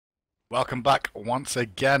Welcome back once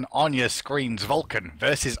again on your screens. Vulcan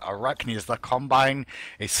versus Arachne as the Combine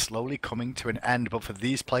is slowly coming to an end, but for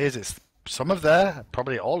these players it's some of their,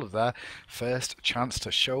 probably all of their, first chance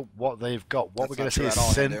to show what they've got. What That's we're going not to see true is at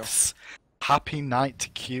all, Hindu. since Happy Night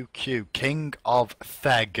QQ, King of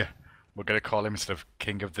Theg. We're going to call him, instead of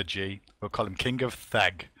King of the G, we'll call him King of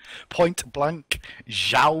Theg. Point Blank,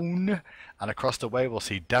 Jaun, and across the way we'll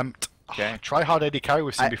see Dempt, Okay. Try Hard AD Carry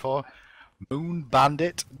we've seen before, Moon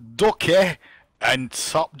Bandit, Ducky, and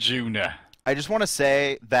Top Junior. I just want to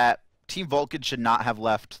say that Team Vulcan should not have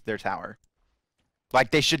left their tower. Like,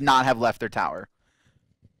 they should not have left their tower.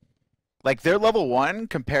 Like, they're level 1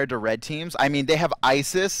 compared to red teams. I mean, they have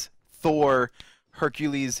Isis, Thor,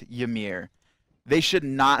 Hercules, Ymir. They should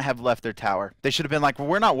not have left their tower. They should have been like, well,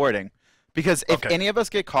 we're not warding. Because if any of us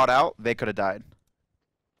get caught out, they could have died.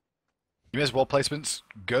 Ymir's wall placement's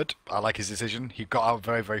good. I like his decision. He got out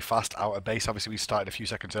very, very fast out of base. Obviously, we started a few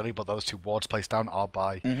seconds early, but those two wards placed down are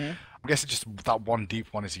by... I'm guessing just that one deep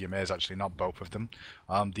one is Ymir's, actually, not both of them.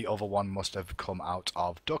 The other one must have come out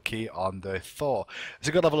of Ducky on the Thor. It's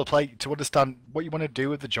a good level of play to understand what you want to do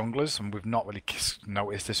with the junglers, and we've not really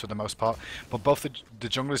noticed this for the most part, but both the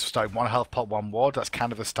junglers started one health pot, one ward. That's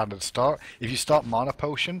kind of a standard start. If you start Mana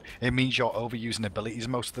Potion, it means you're overusing abilities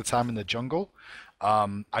most of the time in the jungle.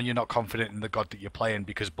 And you're not confident in the god that you're playing,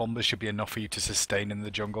 because bombers should be enough for you to sustain in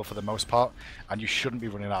the jungle for the most part, and you shouldn't be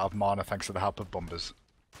running out of mana thanks to the help of bombers.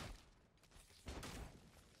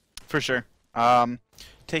 For sure.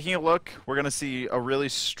 Taking a look, we're going to see a really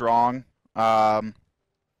strong solo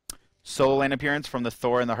lane appearance from the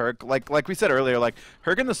Thor and the Herc. Like we said earlier, like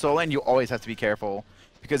Herc in the solo lane, you always have to be careful.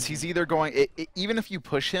 Because he's either going... even if you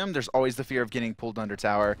push him, there's always the fear of getting pulled under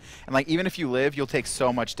tower. And like even if you live, you'll take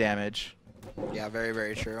so much damage. Yeah, very,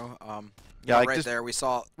 very true. Yeah, like right there, we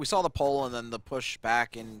saw the pull and then the push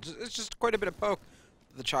back, and it's just quite a bit of poke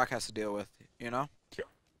the Chalk has to deal with, you know. Yeah.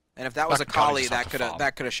 And if that was a Kali Kali,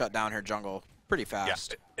 that could have shut down her jungle pretty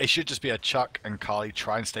fast. Yeah, it should just be a Chuck and Kali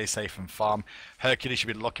try and stay safe and farm. Hercules should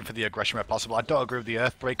be looking for the aggression where possible. I don't agree with the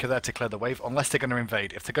Earthbreaker there to clear the wave, unless they're going to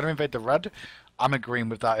invade. If they're going to invade the red, I'm agreeing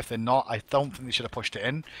with that. If they're not, I don't think they should have pushed it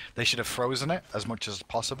in. They should have frozen it as much as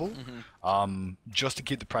possible, just to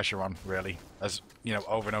keep the pressure on, really, as you know,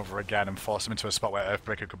 over and over again, and force them into a spot where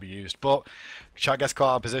Earthbreaker could be used. But Chuck gets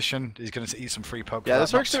caught out of position. He's going to eat some free poke. Yeah,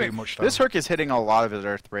 this Herc's too much. This Herc is hitting a lot of his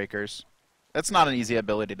Earthbreakers. That's not an easy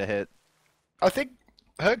ability to hit. I think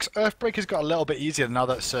Herc's Earthbreaker's got a little bit easier now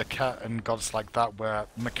that Sir Cat and gods like that were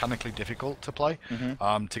mechanically difficult to play.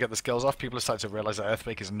 To get the skills off, people have started to realise that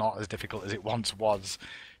Earthbreaker is not as difficult as it once was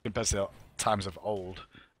compared to the times of old.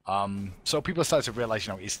 So people have started to realise,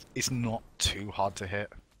 you know, it's not too hard to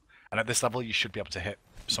hit. And at this level, you should be able to hit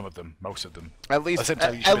some of them, most of them. At least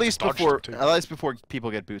before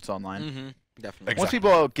people get boots online. Definitely. Exactly. Once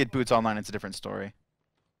people get boots online, it's a different story.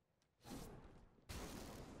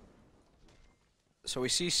 So we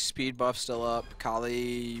see speed buff still up.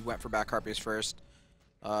 Kali went for back harpies first.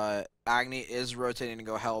 Agni is rotating to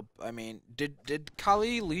go help. I mean, did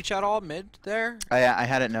Kali leech at all mid there? I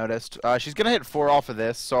hadn't noticed. She's gonna hit 4 off of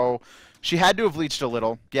this, so she had to have leeched a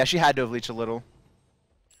little. Yeah, she had to have leeched a little.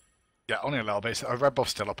 Yeah, only a little bit. Her red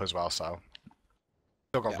buff's still up as well, so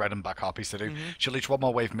still got red and back harpies to do. She'll leech one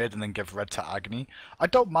more wave mid and then give red to Agni. I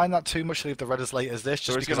don't mind that too much to leave the red as late as this,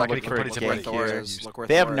 just because Agni can put it to gank ready. here.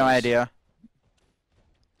 They have no idea.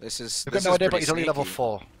 They've got no idea, but he's only level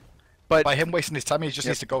 4. But by him wasting his time, he just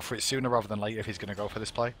needs to go for it sooner rather than later if he's going to go for this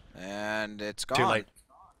play. And it's gone. Too late.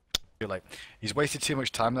 Too late. He's wasted too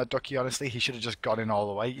much time there, Ducky, honestly. He should have just gone in all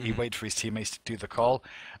the way. He waited for his teammates to do the call.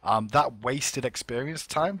 That wasted experience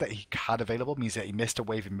time that he had available means that he missed a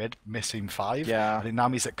wave in mid, missing 5. Yeah. And it now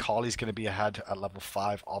means that Kali's going to be ahead at level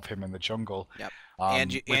 5 of him in the jungle. Yep.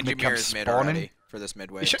 And Ymir is mid already for this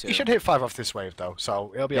mid wave, he should hit 5 off this wave, though,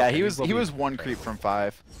 so it'll be okay. Yeah, he was 1 creep from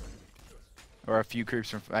 5. Or a few creeps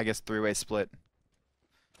from, I guess, 3-way split.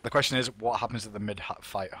 The question is, what happens at the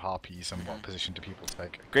mid-fight harpies and what position do people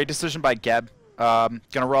take? Great decision by Geb. Gonna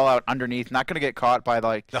roll out underneath. Not gonna get caught by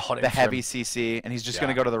like the heavy CC, and he's just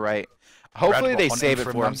gonna go to the right. Hopefully they save it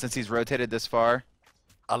for him since he's rotated this far.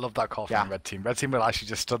 I love that call from the red team. Red team will actually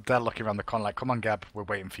just stood there looking around the corner like, come on, Geb, we're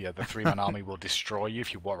waiting for you. The 3-man army will destroy you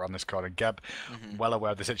if you walk around this corner. Geb, well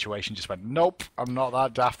aware of the situation, just went, nope, I'm not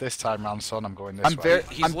that daft this time round, son. I'm going this way.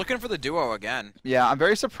 He's looking for the duo again. Yeah, I'm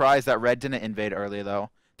very surprised that red didn't invade early,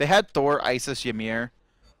 though. They had Thor, Isis, Ymir.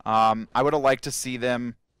 I would have liked to see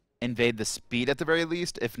them invade the speed at the very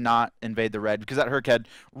least, if not invade the red, because that Herc had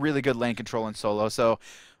really good lane control in solo. So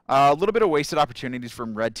a little bit of wasted opportunities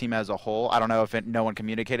from red team as a whole. I don't know if no one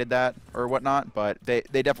communicated that or whatnot, but they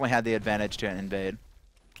definitely had the advantage to invade.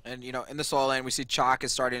 And, you know, in the solo lane, we see Chalk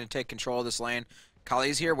is starting to take control of this lane.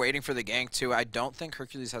 Kali's here waiting for the gank, too. I don't think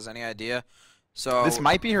Hercules has any idea. So This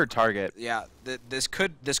might be her target. yeah, this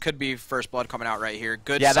could be first blood coming out right here.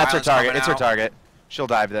 Good. Yeah, that's her silence target. coming It's her out. target. She'll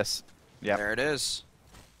dive this. Yeah. There it is.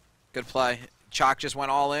 Good play. Chalk just went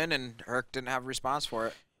all in, and Herc didn't have a response for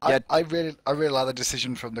it. Yeah. I really like the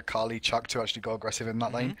decision from the Kali Chuck to actually go aggressive in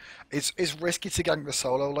that lane. It's risky to gank the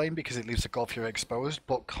solo lane because it leaves the God Fury exposed,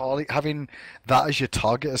 but Kali having that as your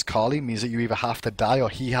target as Kali means that you either have to die or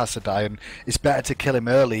he has to die, and it's better to kill him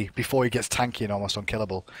early before he gets tanky and almost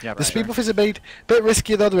unkillable. Yeah, The for speed sure. buff is a bit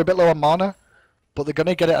riskier though, they're a bit low on mana, but they're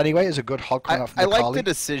gonna get it anyway. It's a good hog coming out from I the like Kali. the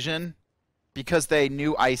decision because they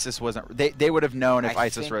knew Isis wasn't. They would have known if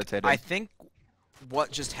Isis rotated. I think what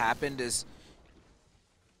just happened is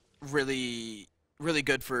really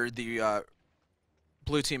good for the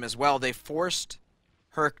blue team as well. They forced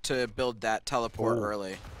Herc to build that teleport Ooh.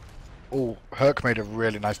 early. Oh, Herc made a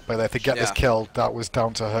really nice play there. If they get this Yeah. kill, that was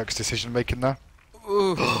down to Herc's decision making there.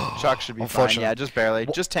 Ooh. Chuck should be fine. Unfortunately. Yeah, just barely.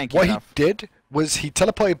 Just tanky What enough. he did was he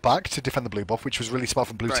teleported back to defend the blue buff, which was really smart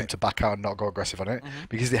from blue team Right. to back out and not go aggressive on it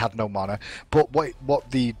because they had no mana. But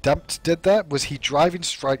what the Dempt did there was he driving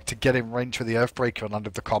strike to get in range for the Earthbreaker and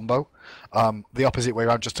landed the combo. The opposite way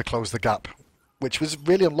around just to close the gap, which was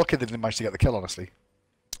really unlucky they didn't manage to get the kill, honestly.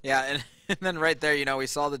 Yeah, and then right there, you know, we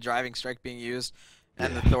saw the driving strike being used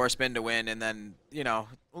and the Thor spin to win, and then, you know,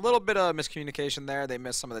 a little bit of miscommunication there. They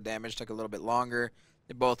missed some of the damage, took a little bit longer.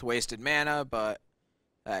 They both wasted mana, but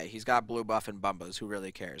hey, he's got blue buff and Bumbas. Who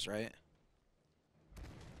really cares, right?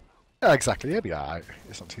 Yeah, exactly. He'll be alright.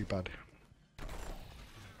 It's not too bad.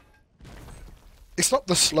 It's not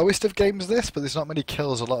the slowest of games, this, but there's not many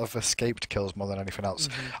kills. A lot of escaped kills more than anything else.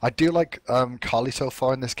 I do like Carly so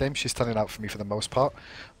far in this game. She's standing out for me for the most part.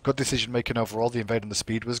 Good decision making overall. The invade and the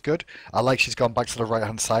speed was good. I like she's gone back to the right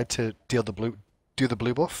hand side to do the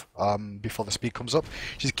blue buff before the speed comes up.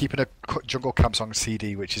 She's keeping her jungle camps on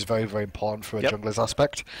CD, which is very, very important for a jungler's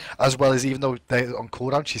aspect. As well as even though they're on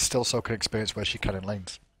cooldown, she's still soaking experience where she can in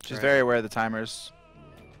lanes. She's very aware of the timers.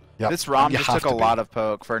 Yep. This Rom You just have took a to be. lot of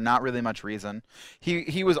poke for not really much reason.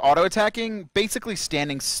 He was auto-attacking, basically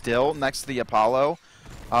standing still next to the Apollo.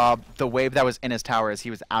 The wave that was in his tower as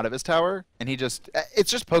he was out of his tower, and it's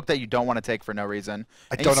just poke that you don't want to take for no reason.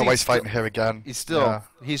 I And don't you know see why he's fighting here again. He's still, Yeah.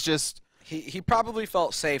 he's just, He probably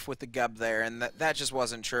felt safe with the Geb there, and that just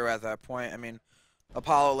wasn't true at that point. I mean,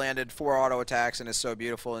 Apollo landed 4 auto attacks and is so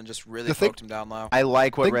beautiful and just really The thing- poked him down low. I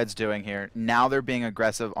like what Think- Red's doing here. Now they're being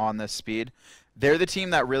aggressive on this speed. They're the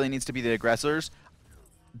team that really needs to be the aggressors.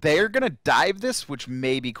 They're going to dive this, which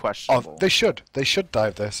may be questionable. Oh, they should. They should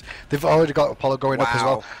dive this. They've already got Apollo going up as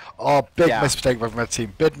well. Oh, big Yeah. mistake from Red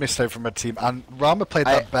Team. Big mistake from Red Team. And Rama played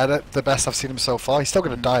that better, the best I've seen him so far. He's still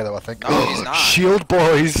going to die, though, I think. No, he's not. Shield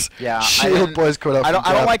boys. Yeah, Shield boys coming up. I don't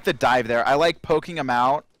from Jab. like the dive there. I like poking him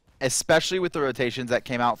out, especially with the rotations that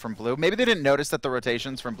came out from blue. Maybe they didn't notice that the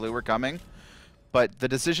rotations from blue were coming, but the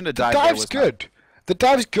decision to The dive there dive's was good. The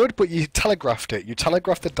dive's good, but you telegraphed it. You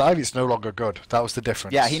telegraphed the dive, it's no longer good. That was the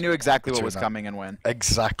difference. Yeah, he knew exactly what between was that. coming and when.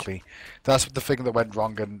 Exactly. That's the thing that went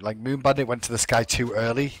wrong. And like Moon Bandit went to the sky too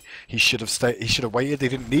early. He should have stayed. He should have waited. He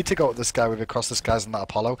didn't need to go to the sky with across the skies in that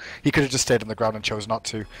Apollo. He could have just stayed on the ground and chose not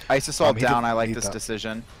to. Isis all He down. didn't I like need this that.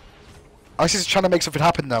 decision. Isis is trying to make something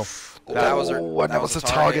happen though. That was a- Oh, and that that was was a a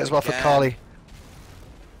target target as well for again. Carly.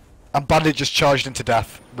 And Bandit just charged into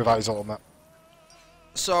death without his ultimate.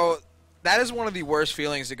 So that is one of the worst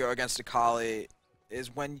feelings to go against Akali,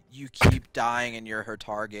 is when you keep dying and you're her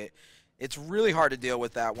target. It's really hard to deal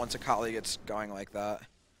with that once Akali gets going like that.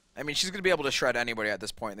 I mean, she's going to be able to shred anybody at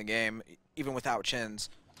this point in the game, even without chins.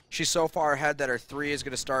 She's so far ahead that her 3 is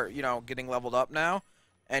going to start, you know, getting leveled up now,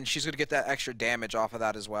 and she's going to get that extra damage off of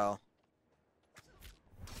that as well.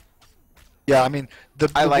 Yeah, I mean,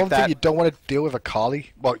 the I like one that. thing you don't want to deal with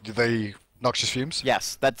Akali, what, the Noxious Fumes?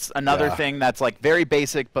 Yes, that's another Yeah. thing that's like very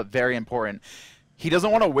basic but very important. He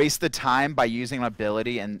doesn't want to waste the time by using an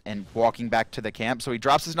ability and walking back to the camp, so he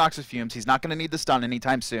drops his Noxious Fumes. He's not going to need the stun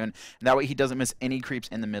anytime soon, and that way he doesn't miss any creeps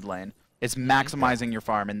in the mid lane. It's maximizing your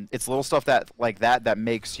farm, and it's little stuff that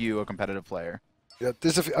makes you a competitive player. Yeah,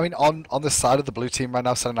 I mean, on the side of the blue team right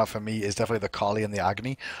now, standing out for me is definitely the Kali and the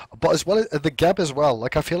Agni, but as well as the Geb as well.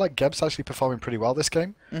 Like I feel like Geb's actually performing pretty well this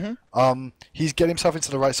game. He's getting himself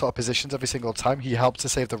into the right sort of positions every single time. He helped to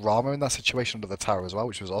save the Rama in that situation under the tower as well,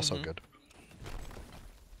 which was also good.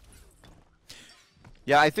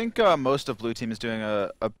 Yeah, I think most of blue team is doing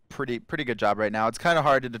a pretty good job right now. It's kind of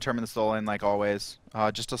hard to determine the soul lane like always.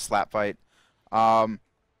 Just a slap fight. I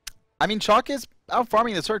mean, Chalk is out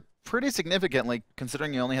farming this herd pretty significantly,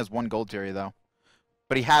 considering he only has 1 gold tier though.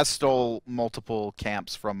 But he has stole multiple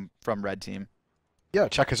camps from red team. Yeah,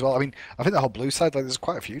 check as well. I mean, I think the whole blue side, like, there's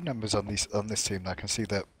quite a few numbers on this team that I can see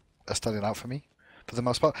that are standing out for me, for the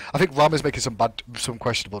most part. I think Ram is making some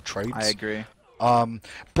questionable trades. I agree.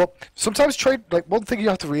 But sometimes like one thing you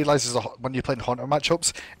have to realize is when you're playing Hunter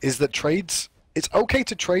matchups is that trades. It's okay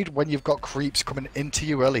to trade when you've got creeps coming into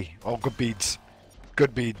you early, or good beads,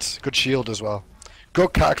 good shield as well,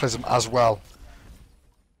 good cataclysm as well.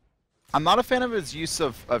 I'm not a fan of his use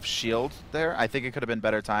of shield there. I think it could have been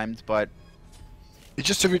better timed, but It's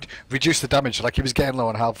just to reduce the damage. Like, he was getting low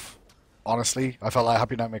on health. Honestly, I felt like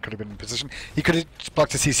Happy Nightmare could have been in position. He could have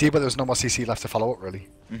blocked a CC, but there was no more CC left to follow up, really.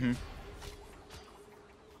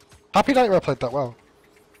 Happy Nightmare played that well.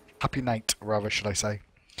 Happy Night, rather, should I say.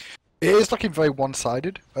 It is looking very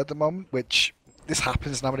one-sided at the moment, which this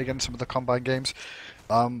happens now and again in some of the Combine games.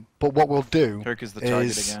 But what we'll do Kirk is the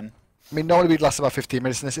target again. I mean, normally we'd last about 15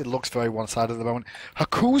 minutes in this. It looks very one-sided at the moment.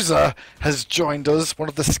 Hakuza has joined us, one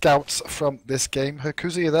of the scouts from this game.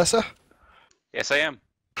 Hakuza, you there, sir? Yes, I am.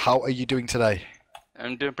 How are you doing today?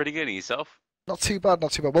 I'm doing pretty good. And yourself? Not too bad,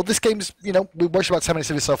 not too bad. Well, this game's, we watched about 10 minutes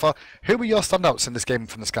of it so far. Who were your standouts in this game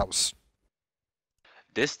from the scouts?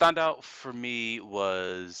 This standout for me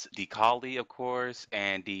was the Kali, of course,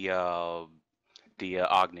 and the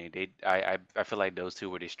Agni. I feel like those two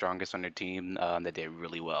were the strongest on their team. That did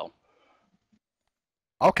really well.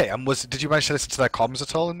 Okay, and did you manage to listen to their comms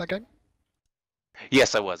at all in that game?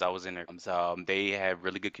 Yes, I was. I was in there. They had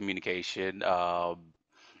really good communication.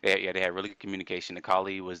 They had really good communication. The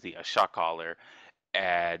Kali was the shot caller,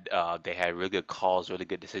 and they had really good calls, really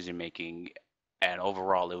good decision making, and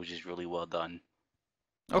overall, it was just really well done.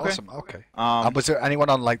 Okay. Awesome. Okay. And was there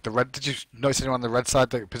anyone on like the red? Did you notice anyone on the red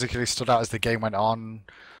side that particularly stood out as the game went on?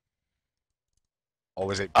 Or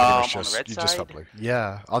was it pretty much just on the red you side? just felt like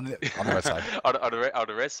on the red side? on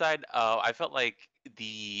the red side, I felt like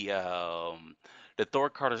the Thor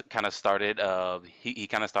card kind of started. He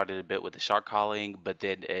kind of started a bit with the shark calling, but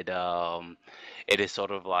then it is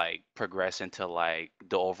sort of like progressed into like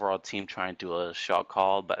the overall team trying to do a shark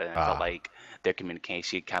call. But I felt like their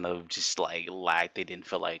communication kind of just like lagged. They didn't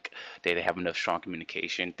feel like they didn't have enough strong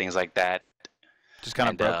communication, things like that. Just kind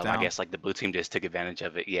of broke down. I guess like the blue team just took advantage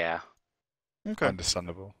of it. Yeah. Okay.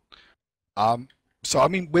 Understandable. So I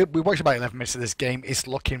mean, we watched about 11 minutes of this game. It's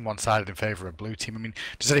looking one-sided in favor of blue team. I mean,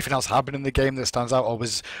 does anything else happen in the game that stands out,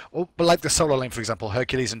 but like the solo lane, for example,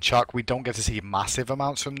 Hercules and Chuck, we don't get to see massive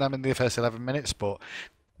amounts from them in the first 11 minutes, but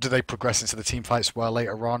do they progress into the team fights well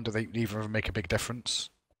later on? Do they either of them make a big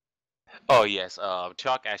difference? Oh yes,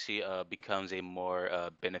 Chalk actually becomes a more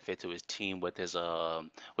benefit to his team with his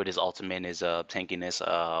ultimate, his tankiness,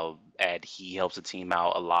 and he helps the team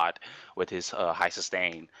out a lot with his high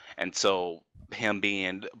sustain. And so him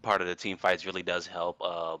being part of the team fights really does help.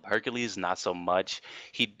 Hercules not so much.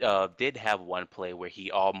 He did have one play where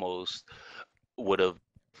he almost would have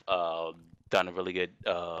done a really good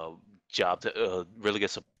job to really good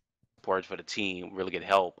support for the team, really good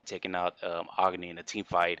help taking out Agni in a team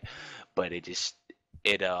fight, but it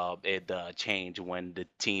changed when the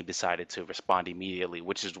team decided to respond immediately,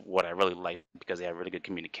 which is what I really like because they have really good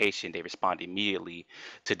communication. They respond immediately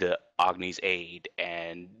to the Agni's aid,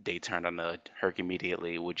 and they turned on the Herc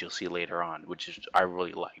immediately, which you'll see later on, which is I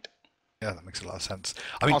really liked. Yeah, that makes a lot of sense.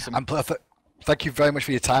 I mean, Awesome. Thank you very much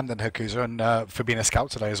for your time, then, Hakuza, and for being a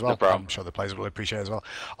scout today as well. No problem. I'm sure the players will appreciate it as well.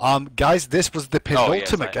 Guys, this was the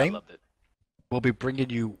penultimate game. I loved it. We'll be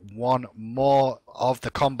bringing you one more of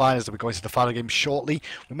the Combiners that we're going to the final game shortly.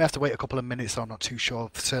 We may have to wait a couple of minutes, so I'm not too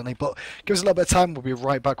sure, certainly, but give us a little bit of time. We'll be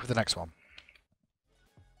right back with the next one.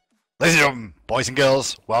 Ladies and gentlemen, boys and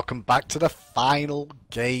girls, welcome back to the final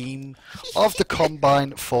game of the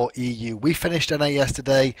Combine for EU. We finished NA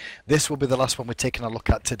yesterday. This will be the last one we're taking a look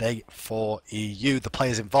at today for EU. The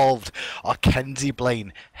players involved are Kenzie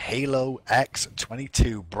Blaine, Halo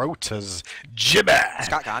X22, Brotas, Jimmy,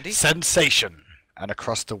 Scott Gandhi? Sensation, and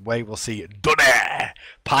across the way we'll see Dunne,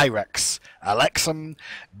 Pyrex, Alexum,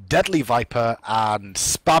 Deadly Viper, and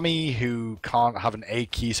Spammy, who can't have an A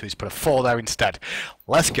key, so he's put a 4 there instead.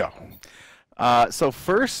 Let's go. So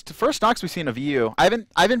first knocks we've seen of EU. I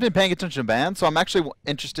haven't been paying attention to bans, so I'm actually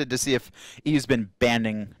interested to see if EU's been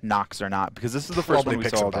banning knocks or not, because this is the first one we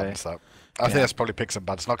saw all day. I think that's probably picks and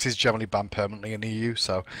bans. Nox is generally banned permanently in EU,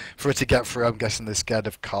 so for it to get through, I'm guessing they're scared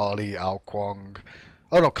of Kali, Ao Kwong.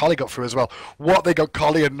 Oh no, Kali got through as well. What, they got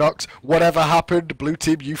Kali and Nox? Whatever happened, blue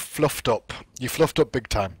team, you fluffed up. You fluffed up big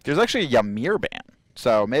time. There's actually a Ymir ban,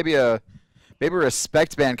 so maybe a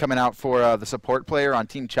respect ban coming out for the support player on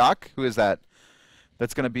Team Chalk. Who is that?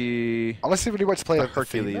 That's gonna be Unless they really want to play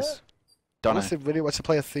Hercules. Unless they really want to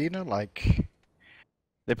play Athena, like...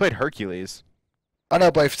 They played Hercules. I know,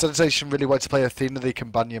 but if Sensation really wants to play Athena, they can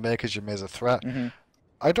ban Ymir because Ymir's a threat.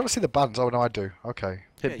 I don't see the bands. Oh no, I do. Okay.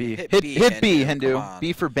 Hit Yeah, B. you hit Hit, B, hit B, Hindu. Come Hindu. on.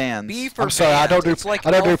 B for bands. B for I'm sorry, I don't do bands. It's like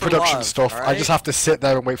I don't do L for production love, stuff. I alright? just have to sit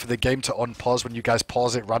there and wait for the game to unpause when you guys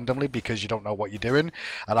pause it randomly because you don't know what you're doing,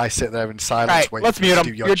 and I sit there in silence Alright, waiting let's for you mute to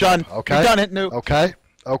him. do your You're job. done. Okay. You're done, Hindu. Okay.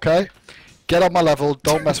 Okay. Get on my level.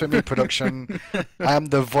 Don't mess with me, production. I am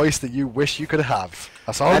the voice that you wish you could have.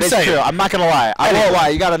 That's all That I'm is saying. true. I'm not gonna lie. I won't lie.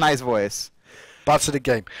 You got a nice voice. Back to the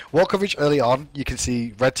game. Ward coverage early on, you can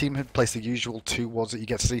see red team had placed the usual 2 wards that you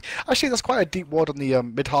get to see. Actually, that's quite a deep ward on the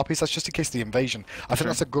mid harpies. That's just in case of the invasion. I think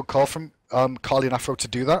that's a good call from Carly and Afro to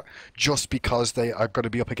do that, just because they are going to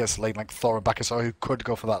be up against a lane like Thor and Bakasar who could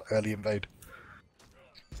go for that early invade.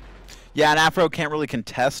 Yeah, and Afro can't really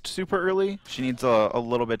contest super early. She needs a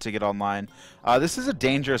little bit to get online. This is a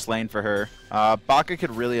dangerous lane for her. Baka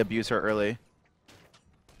could really abuse her early.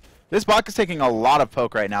 This Baka's taking a lot of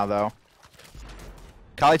poke right now, though.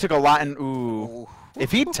 Kali took a lot, and ooh.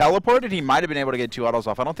 If he teleported, he might have been able to get 2 autos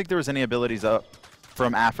off. I don't think there was any abilities up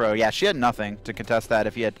from Afro. Yeah, she had nothing to contest that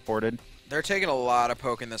if he had ported. They're taking a lot of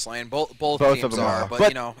poke in this lane. Both Both teams of them are, are. but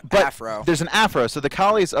you know, Afro. There's an Afro, so the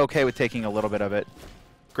Kali's okay with taking a little bit of it.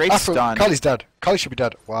 Great Afro, stun. Kali's dead. Kali should be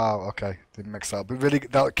dead. Wow, okay. Didn't mix that up. But really,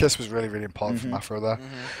 that kiss was really, really important from Afro there.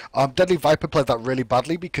 Deadly Viper played that really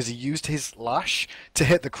badly because he used his lash to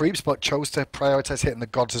hit the creeps, but chose to prioritize hitting the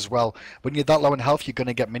gods as well. When you're that low in health, you're going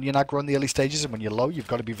to get minion aggro in the early stages, and when you're low, you've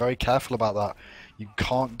got to be very careful about that. You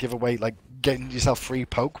can't give away, like, getting yourself free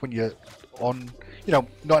poke when you're on, you know,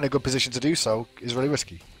 not in a good position to do so is really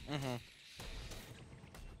risky.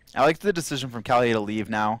 I like the decision from Kali to leave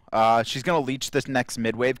now. She's going to leech this next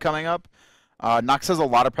mid wave coming up. Nox has a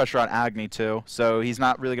lot of pressure on Agni too, so he's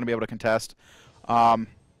not really going to be able to contest.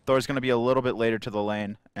 Thor's going to be a little bit later to the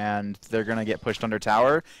lane, and they're going to get pushed under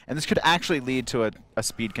tower. And this could actually lead to a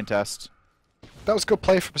speed contest. That was good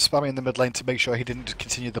play from Spammy in the mid lane to make sure he didn't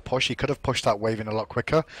continue the push. He could have pushed that wave in a lot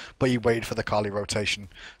quicker, but he waited for the Kali rotation.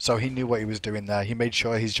 So he knew what he was doing there. He made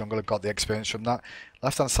sure his jungler got the experience from that.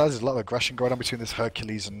 Left hand side, there's a lot of aggression going on between this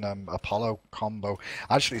Hercules and Apollo combo.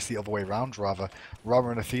 Actually, it's the other way around, rather. Rama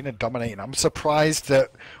and Athena dominating. I'm surprised that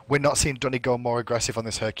we're not seeing Dunny go more aggressive on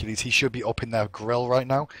this Hercules. He should be up in their grill right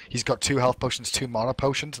now. He's got 2 health potions, 2 mana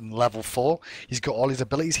potions, and level 4. He's got all his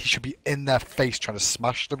abilities. He should be in their face trying to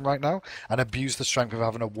smash them right now and abuse the strength of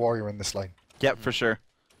having a warrior in this lane. Yep, for sure.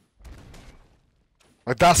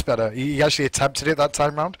 Like, that's better. He actually attempted it that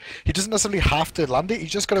time round. He doesn't necessarily have to land it. He's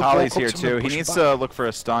just got to walk Kali's up here to him too. and He push him needs back. to look for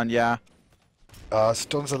a stun, yeah.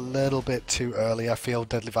 Stun's a little bit too early. I feel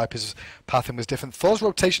Deadly Viper's pathing was different. Thor's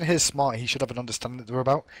rotation here is smart. He should have an understanding that they're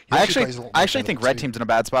about. He I got his ult actually think red too. team's in a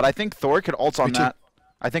bad spot. I think Thor could ult on too. that.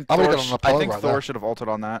 I think I would've Thor, got on Apollo right Thor there. should have ulted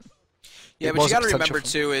on that. Yeah, It but you was a got to potential remember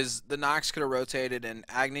for- too is the Nox could have rotated and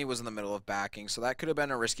Agni was in the middle of backing, so that could have been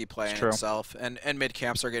a risky play in true. itself. And mid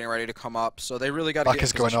camps are getting ready to come up, so they really got to Back get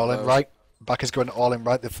is going all in, right? Back is going all in,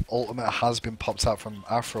 right? The ultimate has been popped out from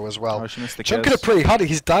Afro as well. Oh, she missed the Chunking kiss. it pretty hard.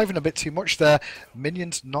 He's diving a bit too much there.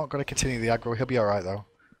 Minion's not going to continue the aggro. He'll be alright though.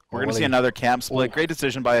 We're Or going to will see he? another camp split. Great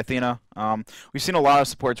decision by Athena. We've seen a lot of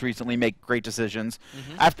supports recently make great decisions.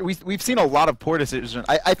 After we've seen a lot of poor decisions.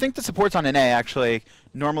 I think the supports on NA actually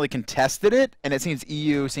normally contested it, and it seems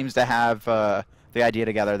EU seems to have the idea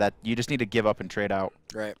together that you just need to give up and trade out.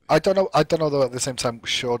 Right. I don't know though at the same time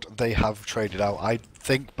should they have traded out. I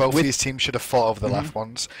think both of these teams should have fought over the left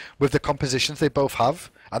ones. With the compositions they both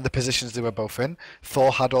have and the positions they were both in,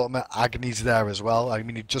 Thor had ultimate Agni's there as well. I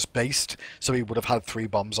mean he just based, so he would have had 3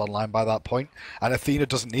 bombs online by that point. And Athena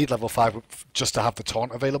doesn't need level 5 just to have the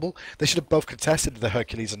taunt available. They should have both contested the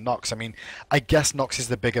Hercules and Nox. I mean, I guess Nox is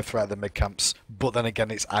the bigger threat than mid camps, but then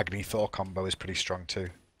again its Agni Thor combo is pretty strong too.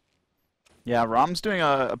 Yeah, Rom's doing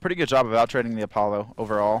a pretty good job of outtrading the Apollo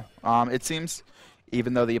overall. It seems,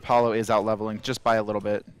 even though the Apollo is out leveling just by a little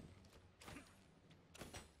bit.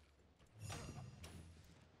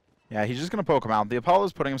 Yeah, he's just going to poke him out. The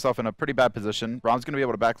Apollo's putting himself in a pretty bad position. Rom's going to be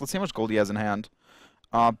able to back. Let's see how much gold he has in hand.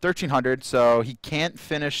 1,300, so he can't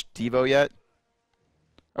finish Devo yet.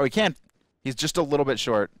 Oh, he can't. He's just a little bit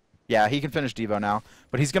short. Yeah, he can finish Devo now,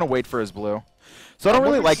 but he's going to wait for his blue. So I don't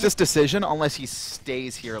really like this decision unless he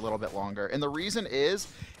stays here a little bit longer. And the reason is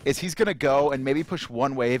he's going to go and maybe push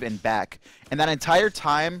 1 wave and back. And that entire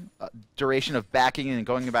time duration of backing and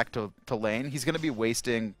going back to lane, he's going to be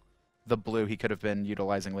wasting the blue he could have been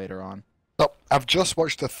utilizing later on. Oh, I've just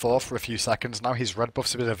watched the Thor for a few seconds now. His red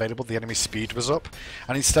buffs have been available, the enemy speed was up.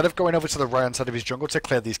 And instead of going over to the right hand side of his jungle to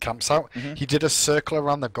clear these camps out, he did a circle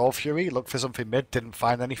around the Gold Fury, looked for something mid, didn't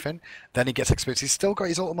find anything. Then he gets experience. He's still got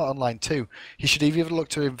his ultimate online too. He should either look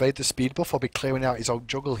to invade the speed buff or be clearing out his own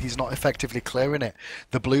jungle. He's not effectively clearing it.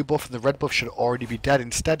 The blue buff and the red buff should already be dead.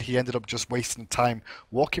 Instead, he ended up just wasting time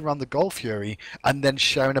walking around the Gold Fury and then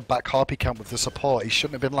sharing a back harpy camp with the support. He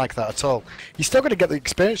shouldn't have been like that at all. He's still going to get the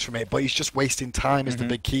experience from it, but he's just wasting time is the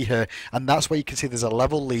big key here, and that's where you can see there's a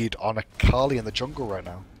level lead on Akali in the jungle right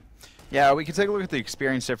now. Yeah, we can take a look at the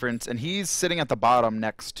experience difference, and he's sitting at the bottom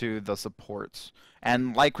next to the supports.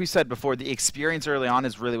 And like we said before, the experience early on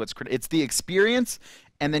is really what's critical. It's the experience,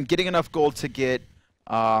 and then getting enough gold to get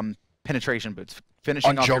penetration boots,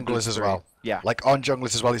 finishing on off your junglers as three. well. Yeah, like on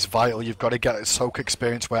junglers as well, it's vital. You've got to get soak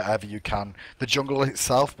experience wherever you can. The jungle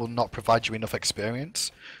itself will not provide you enough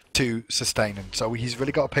experience to sustain him, so he's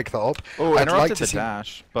really got to pick that up. Oh, I'd interrupted like to the see,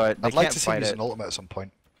 dash, but they I'd like can't to see fight him use it. an ultimate at some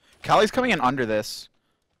point. Kali's coming in under this,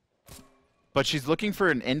 but she's looking for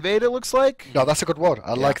an invade, it looks like. No, that's a good ward.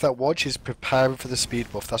 I Yeah. like that ward. She's preparing for the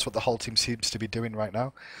speed buff. That's what the whole team seems to be doing right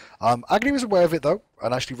now. Agni was aware of it though,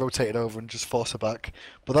 and actually rotated over and just forced her back.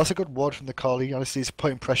 But that's a good ward from the Kali. Honestly, he's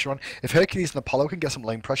putting pressure on. If Hercules and Apollo can get some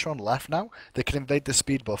lane pressure on left now, they can invade the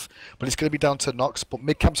speed buff. But it's going to be down to Nox. But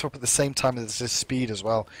mid camps are up at the same time as this speed as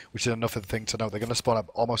well, which is another thing to know. They're going to spawn at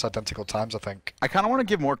almost identical times, I think. I kind of want to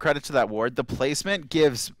give more credit to that ward. The placement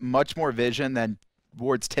gives much more vision than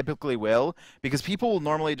wards typically will, because people will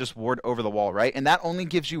normally just ward over the wall, right? And that only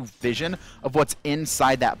gives you vision of what's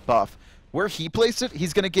inside that buff. Where he placed it,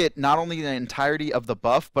 he's going to get not only the entirety of the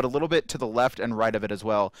buff, but a little bit to the left and right of it as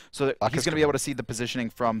well. So that he's going to be able to see the positioning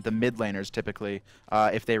from the mid laners typically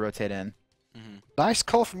if they rotate in. Nice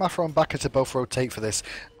call from Afro and Baka to both rotate for this.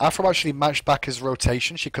 Afro actually matched Baka's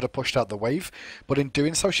rotation. She could have pushed out the wave, but in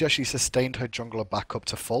doing so, she actually sustained her jungler back up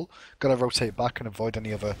to full. Gonna rotate back and avoid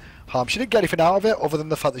any other harm. She didn't get anything out of it other than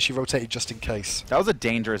the fact that she rotated just in case. That was a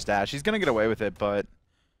dangerous dash. He's going to get away with it, but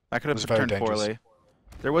that could have very turned dangerous. poorly.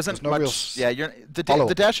 There wasn't There's no real much. Yeah,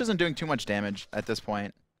 the dash isn't doing too much damage at this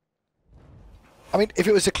point. I mean, if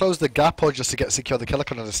it was to close the gap or just to get secure the kill, I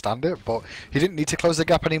can understand it, but he didn't need to close the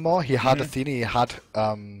gap anymore. He had Athena, he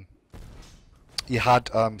had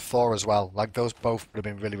Thor as well. Like, those both would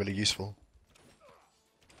have been really, really useful.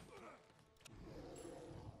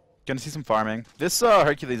 Gonna see some farming. This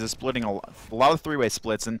Hercules is splitting a lot of three-way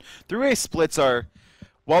splits, and three-way splits are,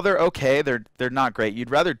 while they're okay, they're not great.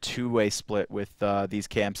 You'd rather two-way split with these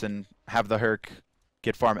camps and have the Herc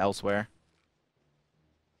get farm elsewhere.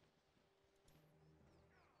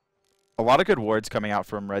 A lot of good wards coming out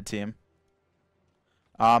from red team.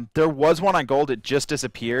 There was one on gold, it just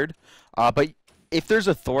disappeared. But if there's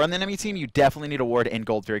a Thor on the enemy team, you definitely need a ward in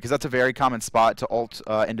Gold Fury, because that's a very common spot to ult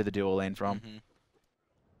into the duo lane from.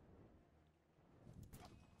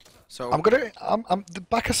 So the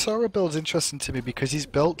Bakasura build is interesting to me because he's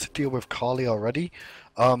built to deal with Kali already.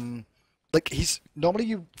 Like, normally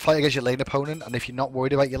you fight against your lane opponent, and if you're not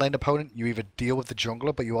worried about your lane opponent, you either deal with the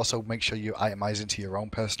jungler, but you also make sure you itemize into your own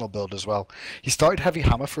personal build as well. He started heavy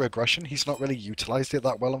hammer for aggression. He's not really utilized it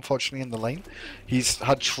that well, unfortunately, in the lane. He's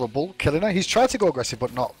had trouble killing her. He's tried to go aggressive,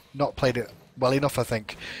 but not played it well enough, I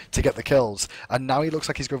think, to get the kills. And now he looks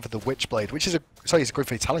like he's going for the Witchblade, which is he's going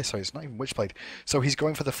for Italy, sorry, it's not even Witchblade. So he's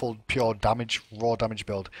going for the full pure damage, raw damage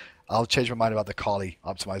build. I'll change my mind about the Kali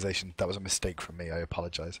optimization. That was a mistake from me, I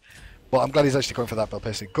apologize. But I'm glad he's actually going for that build,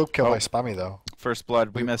 personally. Good kill by Spammy, though. First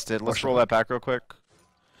blood, we missed it. Let's roll that back real quick.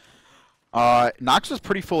 Nox was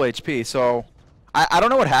pretty full HP, so I don't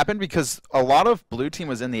know what happened because a lot of blue team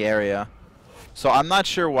was in the area. So I'm not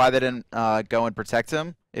sure why they didn't go and protect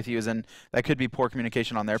him if he was in. That could be poor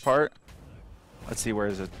communication on their part. Let's see, where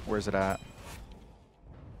is it at?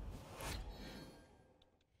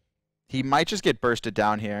 He might just get bursted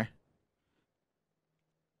down here.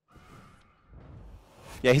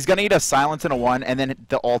 Yeah, he's gonna eat a silence and a 1, and then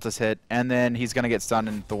the ult is hit, and then he's gonna get stunned.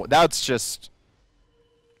 And that's just,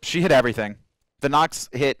 she hit everything. The Nox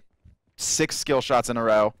hit 6 skill shots in a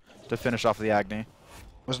row to finish off the Agni. It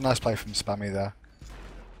was a nice play from Spammy there.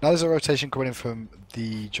 Now there's a rotation coming in from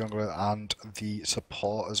the jungler and the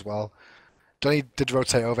support as well. Donny did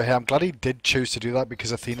rotate over here. I'm glad he did choose to do that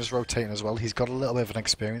because Athena's rotating as well. He's got a little bit of an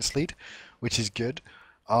experience lead, which is good.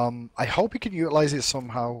 I hope he can utilize it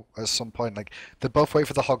somehow at some point. Like, they're both waiting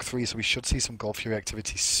for the Hog 3, so we should see some Gold Fury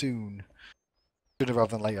activity soon. Sooner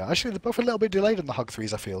rather than later. Actually, they're both a little bit delayed in the Hog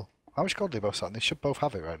 3s, I feel. How much gold do they both have? They should both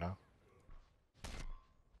have it right now.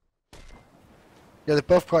 Yeah, they've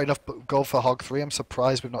both got enough gold for Hog 3. I'm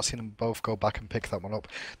surprised we've not seen them both go back and pick that one up.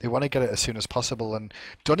 They want to get it as soon as possible, and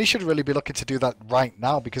Dunny should really be looking to do that right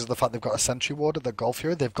now because of the fact they've got a Sentry Ward at the Golf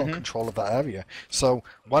Fury. They've got control of that area. So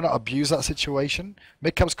why not abuse that situation?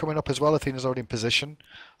 Midcamp's coming up as well. Athena's already in position.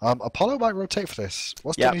 Apollo might rotate for this.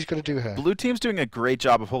 What's Dunny's going to do here? Blue team's doing a great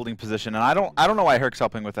job of holding position, and I don't know why Herc's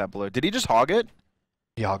helping with that blue. Did he just hog it?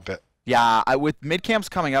 He hogged it. Yeah, with midcamps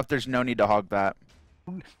coming up, there's no need to hog that.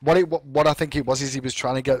 What I think it was is he was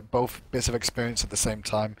trying to get both bits of experience at the same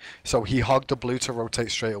time. So he hogged the blue to rotate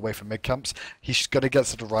straight away from mid camps. He's going to get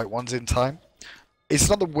to the right ones in time. It's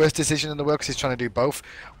not the worst decision in the world because he's trying to do both.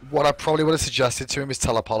 What I probably would have suggested to him is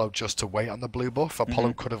tell Apollo just to wait on the blue buff.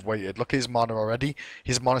 Apollo could have waited. Look at his mana already.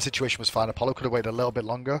 His mana situation was fine. Apollo could have waited a little bit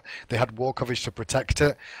longer. They had wall coverage to protect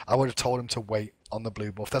it. I would have told him to wait on the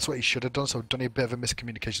blue buff. That's what he should have done. So done a bit of a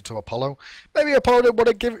miscommunication to Apollo. Maybe Apollo didn't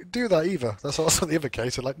want to do that either. That's also the other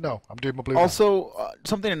case. They're like, no, I'm doing my blue buff. Also,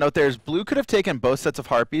 something to note there is blue could have taken both sets of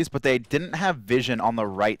harpies, but they didn't have vision on the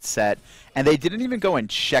right set, and they didn't even go and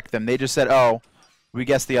check them. They just said, oh, we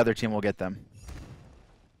guess the other team will get them.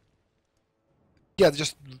 Yeah,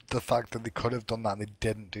 just the fact that they could have done that and they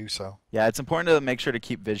didn't do so. Yeah, it's important to make sure to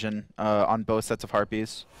keep vision on both sets of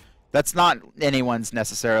harpies. That's not anyone's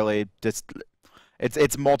necessarily.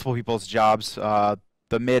 It's multiple people's jobs. The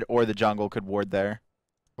mid or the jungle could ward there.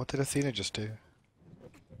 What did Athena just do?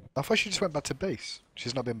 I thought she just went back to base.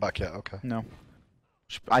 She's not been back yet. Okay. No.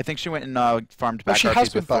 I think she went and farmed back. Oh, she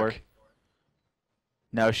has been before. back.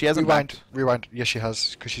 No, she hasn't. Rewind. Yes, she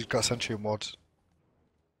has, because she's got Sentry and wards.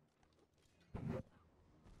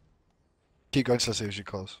 Keep going till I see if she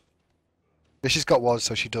calls. Yeah, she's got wards,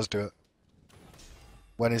 so she does do it.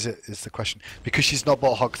 When is it, is the question. Because she's not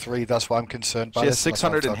bought Hog 3, that's why I'm concerned by this. this. She has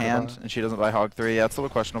 600 in hand, and she doesn't buy Hog 3. Yeah, it's a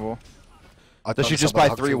little questionable. I Does she just buy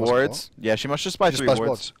 3 wards? Yeah, she must just buy 3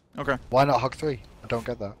 wards. Okay. Why not Hog 3? I don't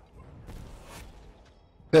get that.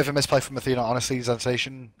 Bit of a misplay from Athena, honestly,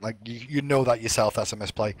 Sensation. Like, you know that yourself, that's a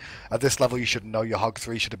misplay. At this level, you should know your Hog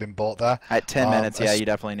 3 should have been bought there. At 10 minutes, yeah, you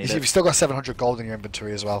definitely need it. You've still got 700 gold in your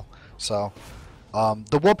inventory as well. So,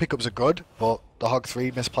 the ward pickups are good, but the Hog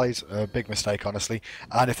 3 misplays are a big mistake, honestly.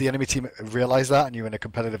 And if the enemy team realise that and you're in a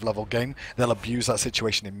competitive level game, they'll abuse that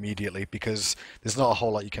situation immediately because there's not a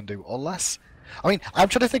whole lot you can do. Unless, I mean, I'm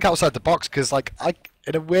trying to think outside the box because, like,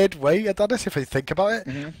 in a weird way, Adonis, if I think about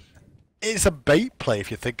it, it's a bait play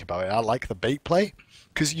if you think about it. I like the bait play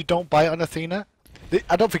because you don't buy it on Athena.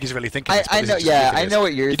 I don't think he's really thinking this, I know, yeah, I know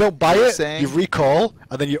what you're saying. You don't buy it, you recall,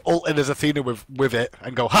 and then you ult in as Athena with it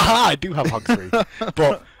and go, haha, I do have Hog 3.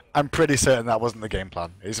 But I'm pretty certain that wasn't the game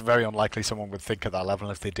plan. It's very unlikely someone would think at that level,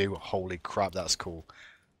 and if they do, holy crap, that's cool.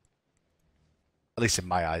 At least in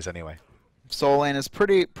my eyes, anyway. Soul Lane is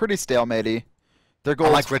pretty stalematy. Their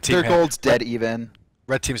gold's dead even.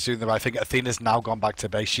 Red team's doing the right thing. Athena's now gone back to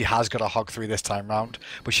base. She has got a Hog 3 this time round,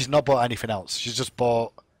 but she's not bought anything else. She's just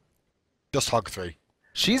bought Hog 3.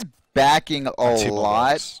 She's backing a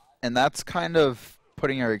lot, and that's kind of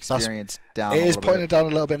putting her experience down. It is putting her down a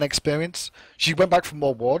little bit in experience. She went back for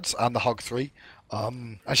more wards and the Hog 3,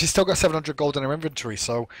 and she's still got 700 gold in her inventory,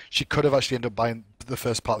 so she could have actually ended up buying the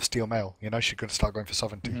first part of Steel Mail. You know, she could start going for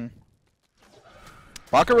sovereignty.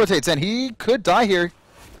 Baka rotates in. He could die here.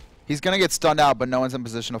 He's going to get stunned out, but no one's in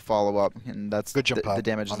position to follow up, and that's good jump the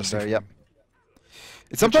damage is there. Yep.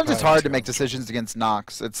 Sometimes it's hard to make decisions against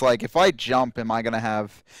Nox. It's like, if I jump, am I going to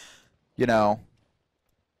have, you know,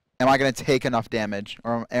 am I going to take enough damage,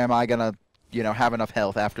 or am I going to, you know, have enough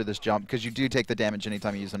health after this jump? Because you do take the damage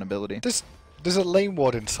anytime you use an ability. There's a lane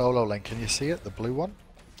ward in solo lane. Can you see it? The blue one?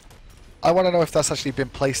 I want to know if that's actually been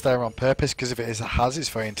placed there on purpose, because if it has, it's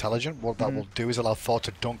very intelligent. What that will do is allow Thor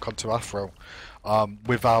to dunk onto Afro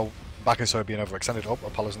without Bakansura being overextended. Oh,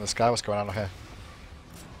 Apollo's in the sky. What's going on here?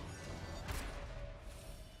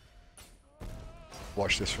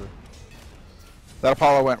 Watch this through. That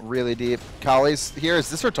Apollo went really deep. Kali's here. Is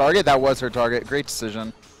this her target? That was her target. Great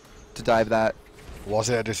decision to dive that. Was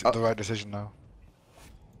it the right decision now?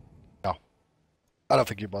 No. I don't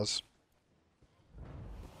think it was.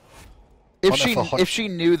 If she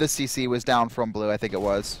knew the CC was down from blue, I think it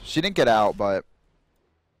was. She didn't get out, but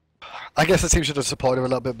I guess the team should have supported her a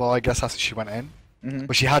little bit more, I guess, after she went in.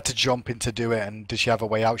 But she had to jump in to do it, and did she have a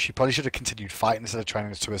way out? She probably should have continued fighting instead of trying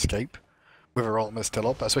to escape. With her ultimate still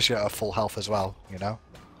up, especially at her full health as well, you know?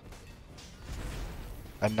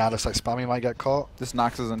 And now looks like Spammy might get caught. This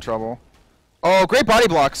Nox is in trouble. Oh, great body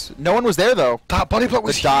blocks. No one was there, though. That body block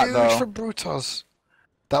was huge from Brutos.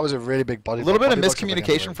 That was a really big body block. A little bit of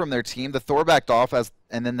miscommunication from their team. The Thor backed off,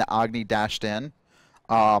 and then the Agni dashed in.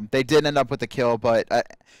 They did end up with the kill, but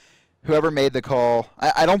whoever made the call.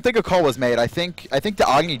 I don't think a call was made. I think the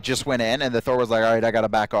Agni just went in, and the Thor was like, all right, I gotta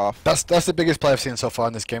back off. That's the biggest play I've seen so far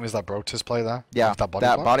in this game is that Brotus play there. Yeah, with that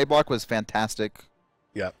that body block was fantastic.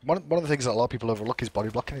 Yeah, one of the things that a lot of people overlook is body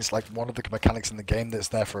blocking. It's like one of the mechanics in the game that's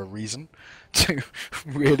there for a reason to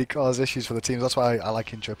really cause issues for the teams. That's why I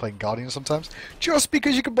enjoy playing Guardian sometimes, just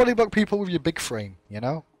because you can body block people with your big frame, you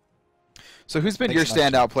know. So who's been your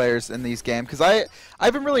standout players in these games? Because I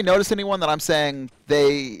haven't really noticed anyone that I'm saying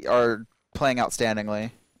they are playing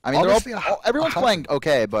outstandingly. I mean, Honestly, everyone's playing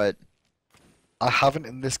okay, but I haven't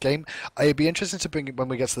in this game. It'd be interesting to bring when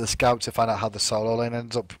we get to the scout to find out how the solo lane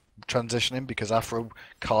ends up transitioning, because Afro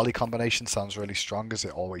Carly combination sounds really strong, as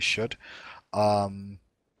it always should.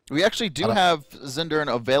 We actually do have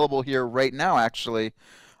Zindern available here right now, actually.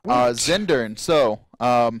 Zindern, so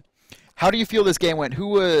how do you feel this game went?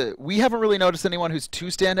 We haven't really noticed anyone who's too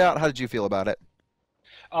standout. How did you feel about it?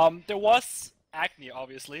 There was Acne,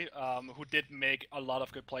 obviously, who did make a lot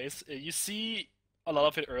of good plays. You see a lot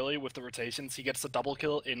of it early with the rotations. He gets the double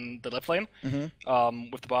kill in the left lane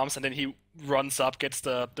with the bombs, and then he runs up, gets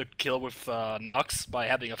the kill with Nox by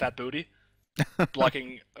having a fat booty,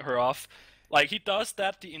 blocking her off. Like, he does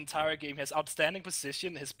that the entire game. He has outstanding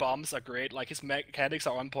position. His bombs are great. Like, his mechanics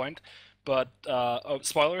are on point. But,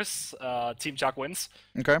 spoilers, Team Chalk wins.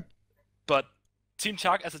 Okay. But Team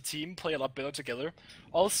Chalk as a team play a lot better together.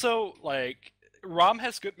 Also, like, Rom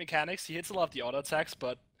has good mechanics. He hits a lot of the auto attacks,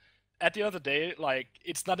 but at the end of the day, like,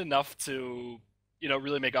 it's not enough to, you know,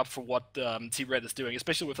 really make up for what Team Red is doing,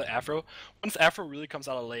 especially with the Afro. Once Afro really comes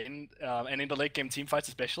out of lane, and in the late game team fights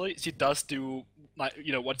especially, she does do, like,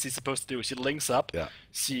 you know, what she's supposed to do. She links up,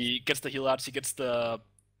 she gets the heal out, she gets the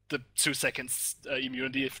 2 seconds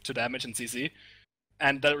immunity to damage and CC,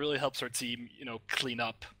 and that really helps her team, you know, clean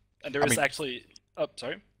up. And there is actually,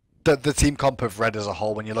 sorry. The team comp of Red as a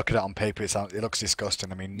whole, when you look at it on paper, it looks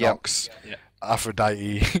disgusting. I mean, Nox,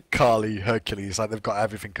 Aphrodite, Kali, Hercules, like they've got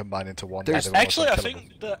everything combined into one. Actually, I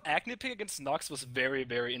think the Acne pick against Nox was very,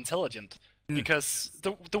 very intelligent. Because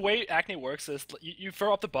the way Acne works is you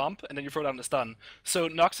throw up the bomb and then you throw down the stun. So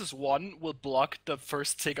Nox's 1 will block the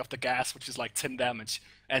first tick of the gas, which is like 10 damage,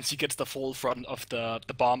 and she gets the full front of the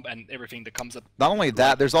bomb and everything that comes up. Not only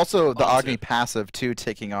that, there's also the Agni passive too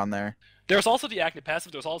ticking on there. There's also the Acne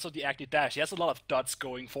passive, there's also the Acne dash. He has a lot of dots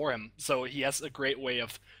going for him, so he has a great way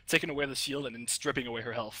of taking away the shield and then stripping away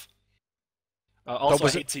her health.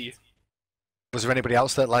 Also, AT. Was there anybody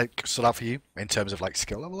else that like stood out for you in terms of like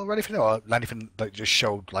skill level or anything, or anything that just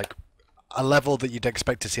showed like a level that you'd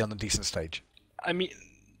expect to see on a decent stage? I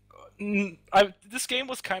mean, this game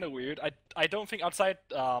was kind of weird. I don't think outside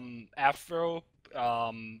Afro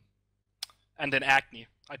and then Acne,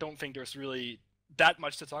 I don't think there's really that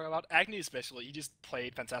much to talk about. Acne especially, he just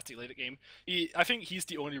played fantastically the game. I think he's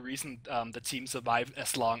the only reason the team survived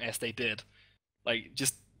as long as they did. Like,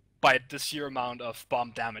 just by the sheer amount of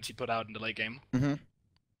bomb damage he put out in the late game.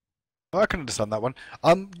 I can understand that one.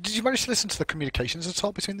 Did you manage to listen to the communications at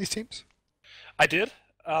all between these teams? I did.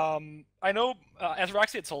 I know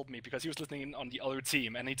Azraxi had told me because he was listening in on the other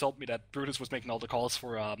team, and he told me that Brutus was making all the calls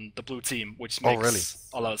for the blue team, which makes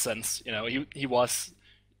a lot of sense. You know, he was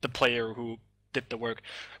the player who did the work.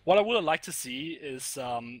 What I would like to see is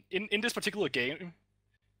in this particular game,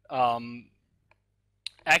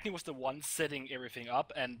 Acne was the one setting everything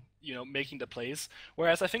up and, you know, making the plays,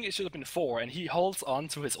 whereas I think it should have been 4, and he holds on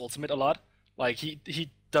to his ultimate a lot. Like,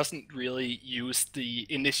 he doesn't really use the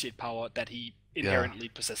initiate power that he inherently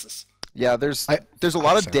possesses. Yeah, there's a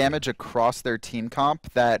lot of damage across their team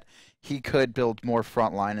comp that he could build more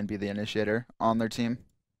front line and be the initiator on their team.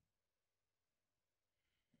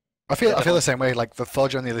 I feel the same way. Like the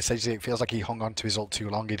Thorger on the other stage, it feels like he hung on to his ult too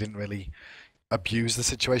long. He didn't really abuse the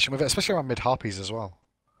situation with it, especially around mid harpies as well.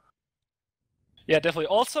 Yeah, definitely.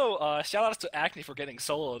 Also, shout-outs to Acne for getting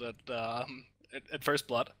soloed at First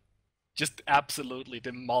Blood. Just absolutely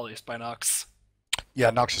demolished by Nox. Yeah,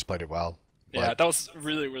 Nox just played it well. Yeah, that was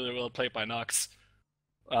really, really well played by Nox.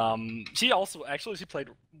 She played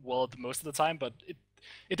well most of the time, but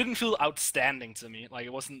it didn't feel outstanding to me. Like,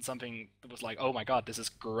 it wasn't something that was like, oh my god, this is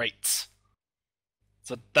great.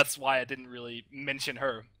 So that's why I didn't really mention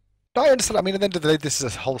her. No, I understand. I mean, at the end of the day, this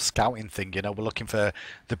is a whole scouting thing, you know. We're looking for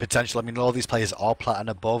the potential. I mean, all these players are plat and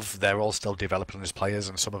above. They're all still developing as players,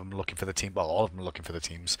 and some of them are looking for the team, but all of them are looking for the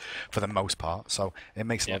teams for the most part. So it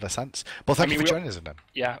makes a lot of sense. But thank you for joining us, then.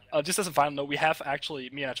 Yeah, just as a final note, me and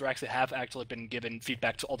Ataraxi have actually been given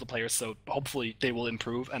feedback to all the players, so hopefully they will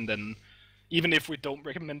improve, and then even if we don't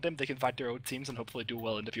recommend them, they can fight their own teams and hopefully do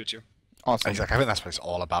well in the future. Awesome. Exactly. I think that's what it's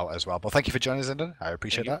all about as well. But thank you for joining us, Lyndon. I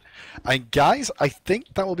appreciate that. And guys, I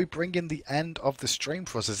think that will be bringing the end of the stream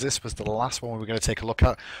for us, as this was the last one we were going to take a look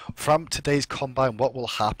at. From today's Combine, what will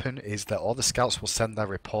happen is that all the scouts will send their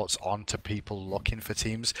reports on to people looking for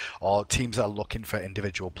teams, or teams that are looking for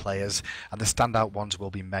individual players, and the standout ones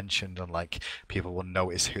will be mentioned, and like people will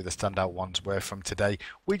notice who the standout ones were from today.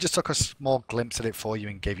 We just took a small glimpse at it for you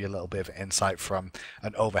and gave you a little bit of insight from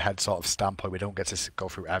an overhead sort of standpoint. We don't get to go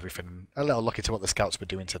through everything. A little look into what the scouts were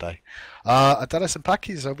doing today. Dennis and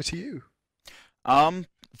Packies, over to you.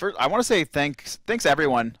 First, I want to say thanks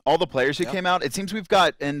everyone, all the players who came out. It seems we've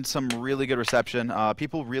got in some really good reception.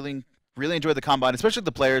 People really enjoyed the Combine, especially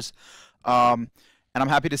the players. And I'm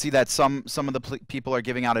happy to see that some of the people are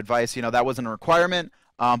giving out advice. You know, that wasn't a requirement.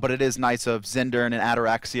 But it is nice of Zindern and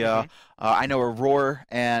Ataraxia. I know Aurora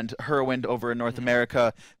and Herwind over in North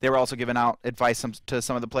America. They were also giving out advice to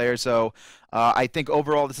some of the players. So I think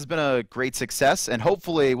overall this has been a great success. And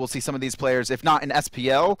hopefully we'll see some of these players, if not in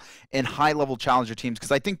SPL, in high-level challenger teams.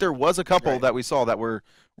 Because I think there was a couple that we saw that were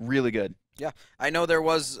really good. Yeah, I know there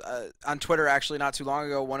was on Twitter actually not too long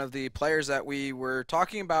ago, one of the players that we were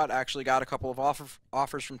talking about actually got a couple of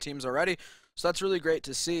offers from teams already. So that's really great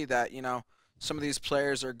to see that, you know, some of these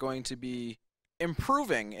players are going to be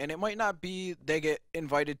improving, and it might not be they get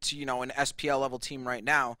invited to, you know, an SPL level team right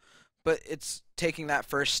now, but it's taking that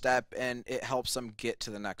first step and it helps them get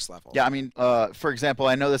to the next level. Yeah, I mean, for example,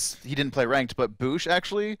 I know he didn't play ranked, but Boosh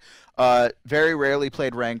actually very rarely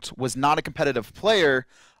played ranked, was not a competitive player,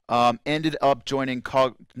 ended up joining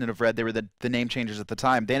Cognitive Red. They were the name changers at the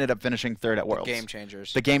time. They ended up finishing third at Worlds. Game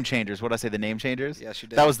changers. The game changers. What did I say? The name changers? Yes, you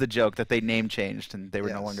did. That was the joke, that they name changed and they were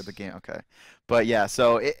no longer the game. Okay. But yeah,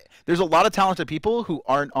 so there's a lot of talented people who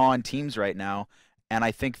aren't on teams right now, and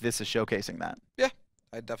I think this is showcasing that. Yeah,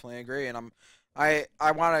 I definitely agree. And I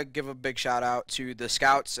want to give a big shout out to the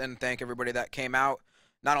scouts and thank everybody that came out.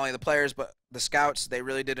 Not only the players, but the scouts. They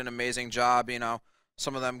really did an amazing job. You know,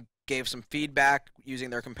 some of them gave some feedback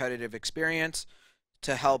using their competitive experience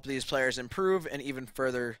to help these players improve and even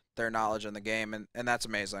further their knowledge in the game, and that's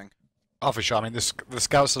amazing. Oh, for sure. I mean, the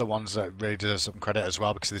scouts are the ones that really deserve some credit as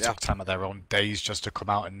well, because they took time of their own days just to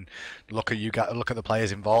come out and look at the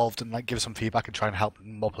players involved and like give some feedback and try and help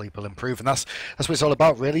more people improve. And that's what it's all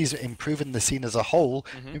about, really, is improving the scene as a whole.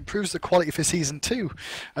 Improves the quality for season 2,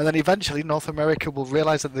 and then eventually North America will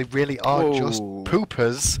realize that they really are just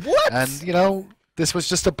poopers. What? And you know, this was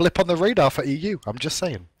just a blip on the radar for EU. I'm just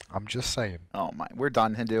saying. Oh my, we're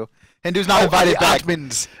done, Hindu. Hindu's not invited back. The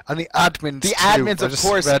admins, The admins, of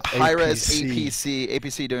course. hi-rez,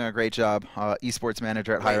 APC doing a great job. Esports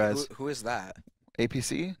manager at hi-rez. Who is that?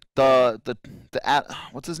 APC?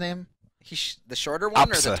 What's his name? The shorter one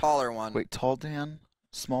or Apsa. the taller one? Wait, Tall Dan?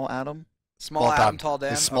 Small Adam? Small Adam, Tall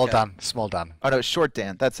Dan? It's Small Okay. Dan. Small Dan. Oh no, Short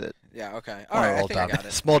Dan. That's it. Yeah, okay. All right, I think I got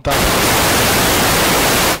it. Small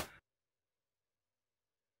Dan.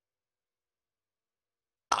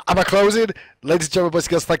 Am I closing? Ladies and gentlemen, boys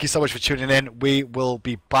and girls, thank you so much for tuning in. We will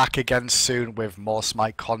be back again soon with more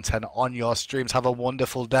Smite content on your streams. Have a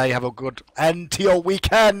wonderful day. Have a good end to your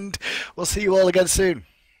weekend. We'll see you all again soon.